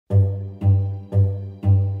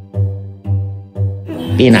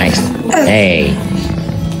Be nice. Hey.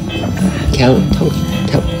 Tell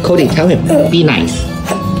Cody, tell him. Be nice.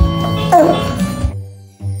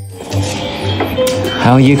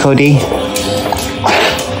 How are you, Cody?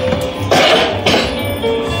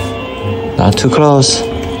 Not too close.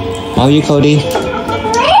 How are you, Cody?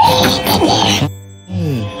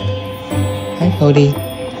 Hey. Hi, Cody.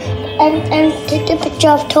 And take a picture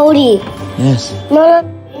of Toady. Yes. No,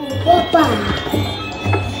 Papa.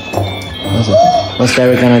 What's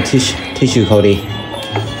Derek gonna teach you, Cody?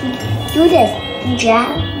 Do this.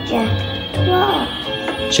 Jab, jab, claw.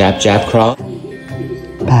 Jab, jab, crawl.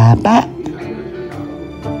 Bà bá.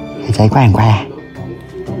 Chạy qua hàng qua.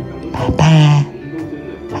 Bà ba.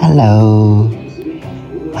 Hello.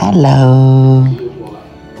 Hello.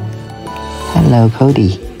 Hello,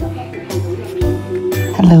 Cody.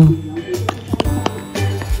 Hello.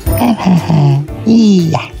 Ha ha ha.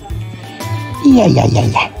 Yeah. Yeah, yeah, yeah,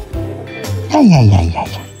 yeah. Yeah, yeah, yeah, yeah,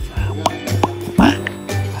 yeah. Ma.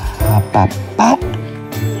 Papa.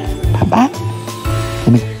 Papa.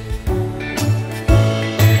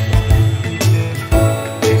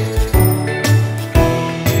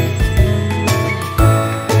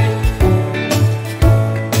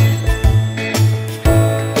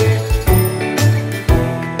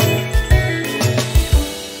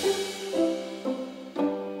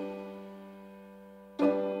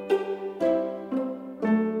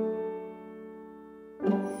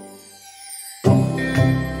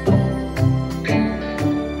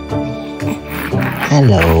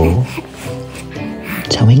 Hello.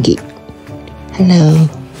 Chào Minky. Hello.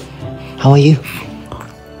 How are you?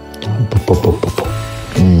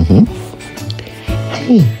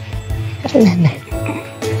 Hey.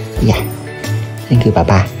 Yeah. Thank you,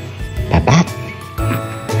 Papa. Papa.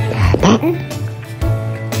 Papa.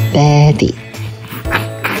 Daddy.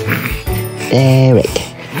 Derek.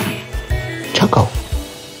 Choco.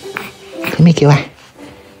 Thế mày kêu à?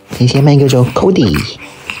 Thì xem anh kêu cho Cody.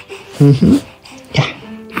 Yeah.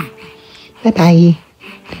 Bye bye.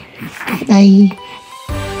 Bye bye.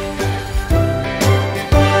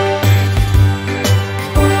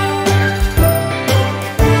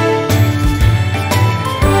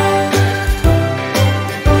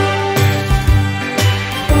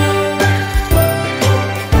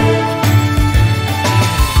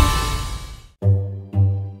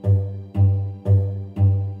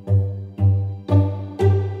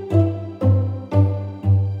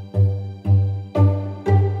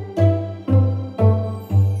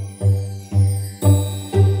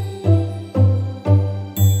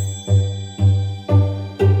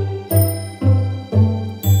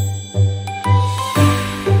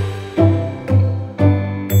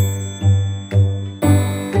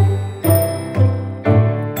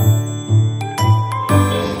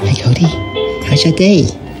 How's your day?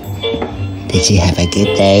 Did you have a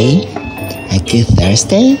good day? A good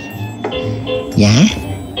Thursday? Yeah?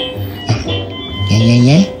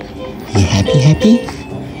 Yeah. You happy?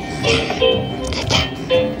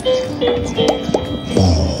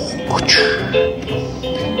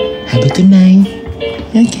 Have a good night.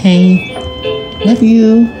 Okay. Love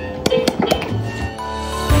you.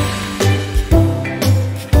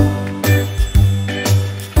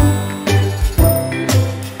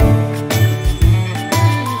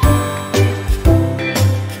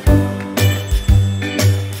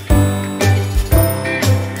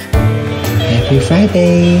 Happy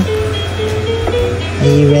Friday! Are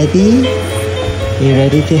you ready? Are you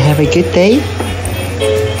ready to have a good day?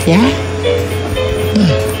 Yeah?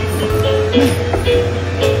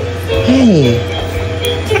 Hey!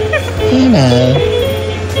 Hello!